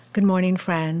Good morning,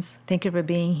 friends. Thank you for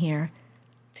being here.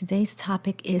 Today's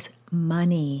topic is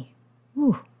money.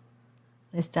 Whew.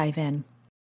 Let's dive in.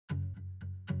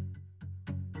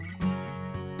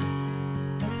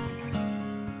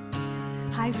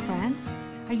 Hi, friends.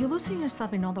 Are you losing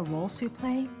yourself in all the roles you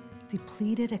play?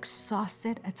 Depleted,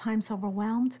 exhausted, at times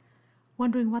overwhelmed?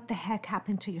 Wondering what the heck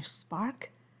happened to your spark?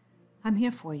 I'm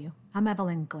here for you. I'm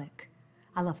Evelyn Glick.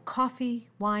 I love coffee,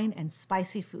 wine, and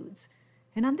spicy foods.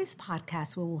 And on this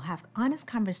podcast, we will have honest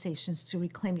conversations to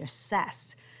reclaim your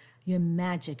zest, your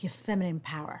magic, your feminine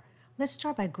power. Let's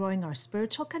start by growing our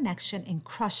spiritual connection and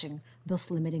crushing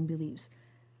those limiting beliefs.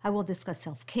 I will discuss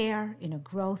self-care, inner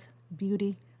growth,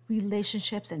 beauty,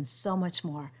 relationships, and so much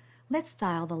more. Let's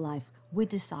style the life we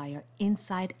desire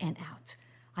inside and out.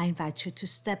 I invite you to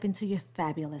step into your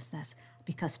fabulousness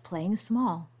because playing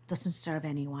small doesn't serve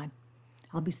anyone.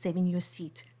 I'll be saving you a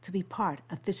seat to be part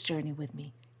of this journey with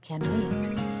me. Can't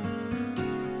wait.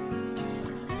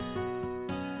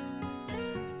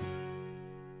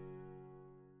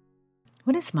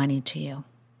 What is money to you?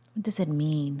 What does it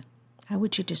mean? How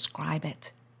would you describe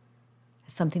it?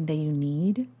 As something that you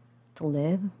need to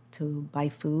live, to buy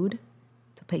food,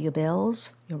 to pay your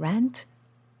bills, your rent?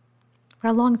 For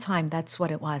a long time, that's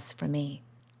what it was for me.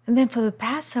 And then for the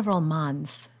past several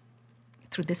months,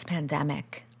 through this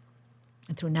pandemic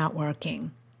and through not working,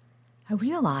 I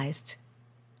realized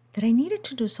that I needed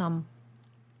to do some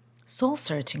soul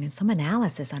searching and some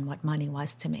analysis on what money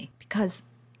was to me. Because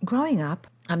growing up,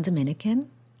 I'm Dominican,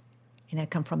 and I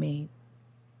come from a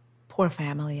poor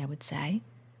family, I would say.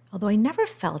 Although I never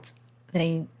felt that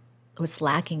I was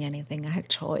lacking anything. I had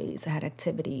choice, I had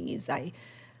activities, I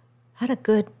had a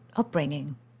good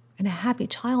upbringing and a happy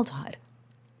childhood.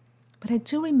 But I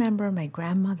do remember my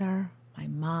grandmother, my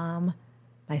mom,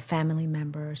 my family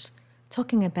members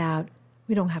talking about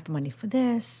we don't have money for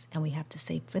this and we have to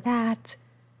save for that.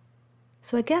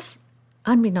 So I guess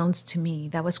unbeknownst to me,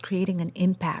 that was creating an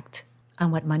impact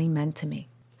on what money meant to me.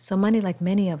 So money, like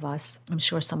many of us, I'm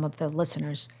sure some of the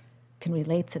listeners can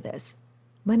relate to this.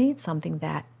 Money is something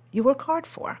that you work hard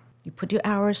for. You put your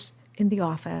hours in the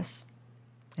office,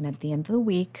 and at the end of the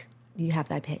week, you have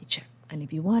that paycheck. And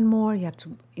if you want more, you have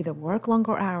to either work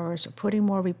longer hours or put in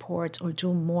more reports or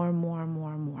do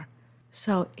more.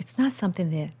 So it's not something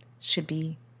that should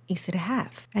be easy to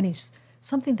have. And it's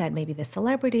something that maybe the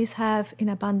celebrities have in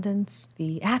abundance,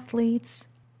 the athletes,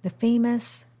 the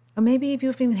famous, or maybe if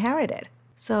you've inherited.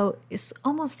 So it's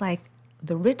almost like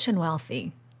the rich and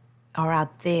wealthy are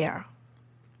out there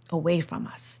away from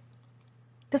us.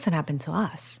 It doesn't happen to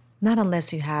us. Not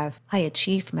unless you have high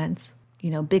achievements,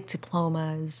 big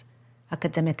diplomas,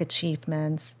 academic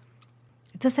achievements.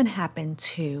 It doesn't happen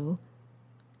to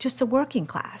just the working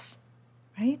class,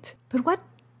 right? But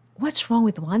what's wrong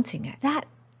with wanting it? That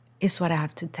is what I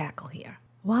have to tackle here.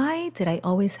 Why did I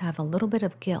always have a little bit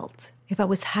of guilt if I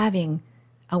was having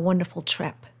a wonderful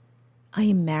trip? I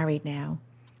am married now,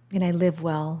 and I live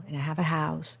well, and I have a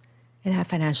house, and I have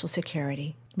financial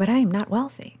security, but I am not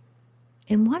wealthy.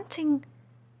 And wanting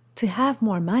to have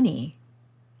more money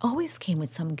always came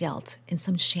with some guilt and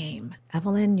some shame.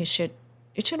 Evelyn, you should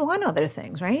want other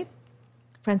things, right?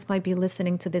 Friends might be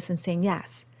listening to this and saying,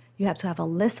 yes, you have to have a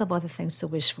list of other things to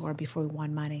wish for before you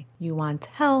want money. You want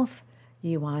health,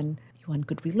 you want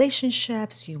good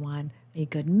relationships, you want a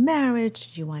good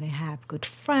marriage, you want to have good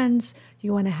friends,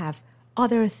 you want to have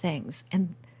other things.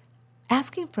 And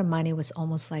asking for money was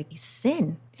almost like a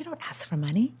sin. You don't ask for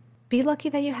money. Be lucky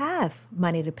that you have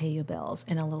money to pay your bills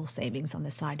and a little savings on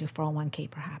the side, your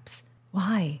 401k perhaps.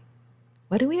 Why?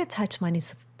 Why do we attach money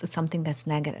to something that's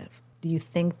negative? Do you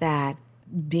think that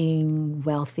being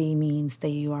wealthy means that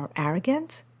you are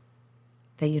arrogant?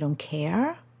 That you don't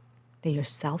care? That you're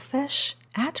selfish?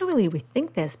 I had to really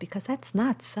rethink this because that's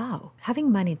not so.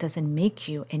 Having money doesn't make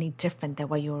you any different than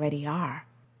what you already are.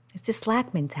 It's this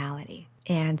lack mentality.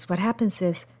 And what happens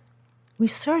is we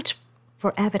search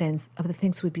for evidence of the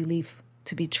things we believe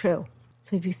to be true.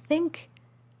 So if you think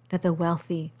that the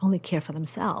wealthy only care for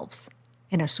themselves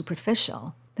and are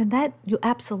superficial, then that you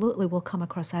absolutely will come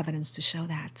across evidence to show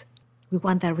that. We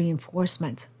want that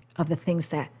reinforcement of the things,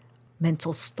 that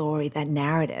mental story, that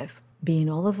narrative, being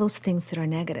all of those things that are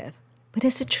negative. But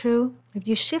is it true? If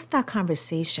you shift that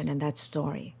conversation and that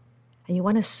story, and you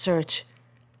want to search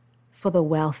for the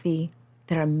wealthy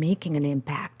that are making an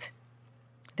impact,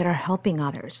 that are helping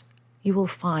others, you will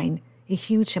find a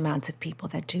huge amount of people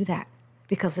that do that.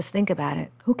 Because let's think about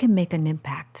it. Who can make an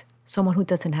impact? Someone who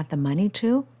doesn't have the money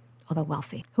to, or the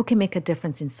wealthy? Who can make a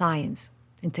difference in science,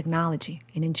 in technology,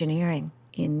 in engineering,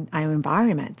 in our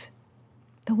environment?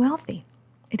 The wealthy.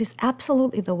 It is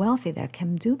absolutely the wealthy that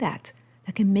can do that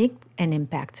can make an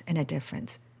impact and a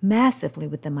difference. massively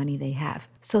with the money they have,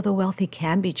 so the wealthy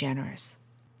can be generous.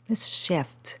 Let's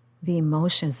shift the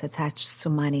emotions attached to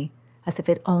money as if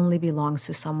it only belongs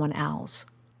to someone else.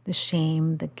 The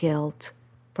shame, the guilt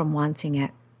from wanting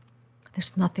it.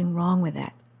 There's nothing wrong with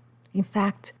it. In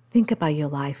fact, think about your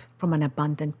life from an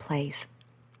abundant place.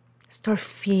 Start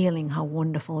feeling how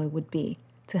wonderful it would be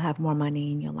to have more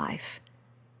money in your life.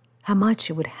 How much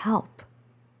it would help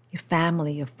your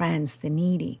family, your friends, the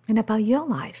needy, and about your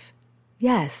life.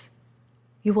 Yes,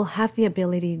 you will have the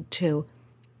ability to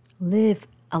live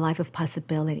a life of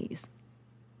possibilities,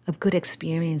 of good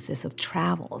experiences, of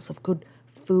travels, of good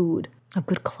food, of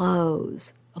good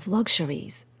clothes, of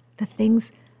luxuries, the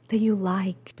things that you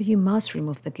like, but you must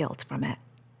remove the guilt from it,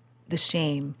 the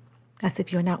shame, as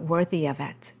if you're not worthy of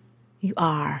it. You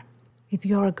are. If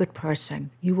you're a good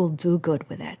person, you will do good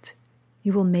with it.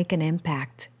 You will make an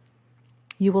impact.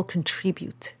 You will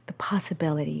contribute. The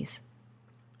possibilities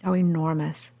are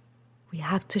enormous. We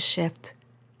have to shift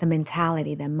the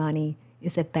mentality that money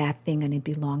is a bad thing and it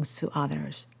belongs to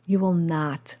others. You will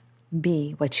not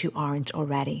be what you aren't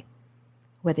already.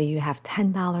 Whether you have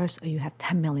 $10 or you have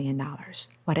 $10 million,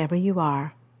 whatever you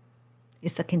are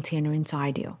is a container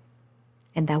inside you.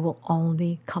 And that will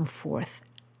only come forth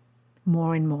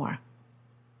more and more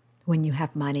when you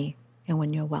have money and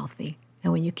when you're wealthy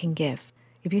and when you can give.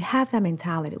 If you have that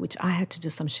mentality, which I had to do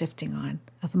some shifting on,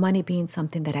 of money being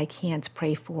something that I can't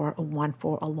pray for or want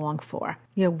for or long for,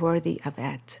 you're worthy of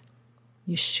it.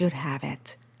 You should have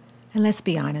it. And let's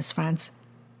be honest, friends.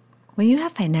 When you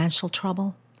have financial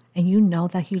trouble and you know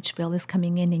that huge bill is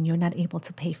coming in and you're not able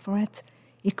to pay for it,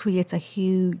 it creates a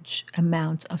huge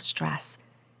amount of stress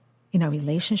in our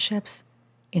relationships,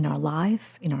 in our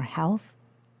life, in our health.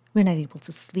 We're not able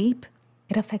to sleep.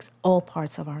 It affects all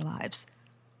parts of our lives.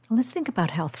 And let's think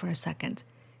about health for a second.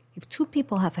 If two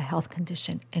people have a health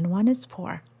condition and one is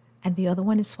poor and the other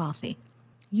one is wealthy,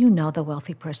 you know the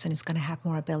wealthy person is going to have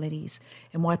more abilities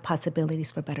and more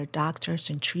possibilities for better doctors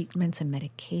and treatments and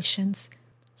medications.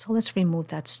 So let's remove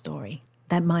that story.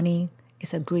 That money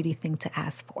is a greedy thing to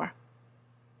ask for.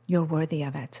 You're worthy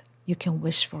of it. You can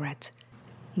wish for it.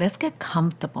 Let's get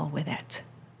comfortable with it,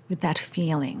 with that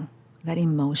feeling, that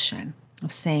emotion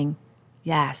of saying,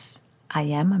 yes, I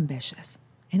am ambitious,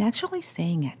 and actually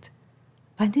saying it,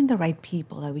 finding the right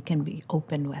people that we can be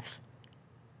open with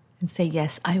and say,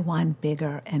 yes, I want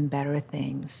bigger and better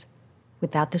things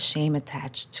without the shame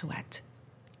attached to it.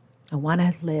 I want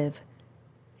to live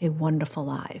a wonderful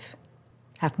life,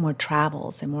 have more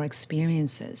travels and more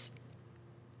experiences.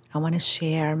 I want to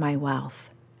share my wealth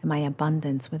and my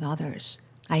abundance with others.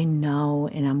 I know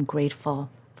and I'm grateful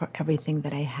for everything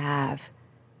that I have,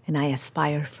 and I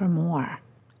aspire for more.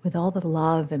 With all the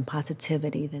love and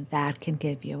positivity that can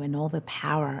give you and all the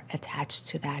power attached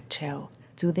to that too.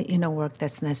 Do the inner work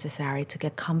that's necessary to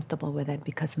get comfortable with it,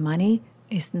 because money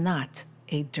is not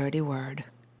a dirty word.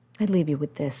 I leave you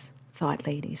with this thought,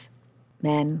 ladies,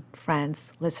 men,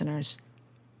 friends, listeners.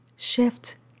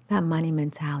 Shift that money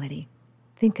mentality.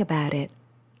 Think about it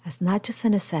as not just a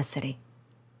necessity,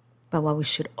 but what we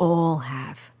should all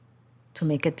have to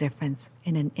make a difference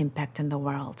and an impact in the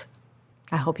world.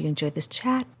 I hope you enjoyed this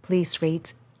chat. Please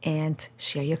rate and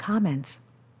share your comments.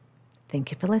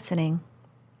 Thank you for listening.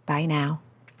 Bye now.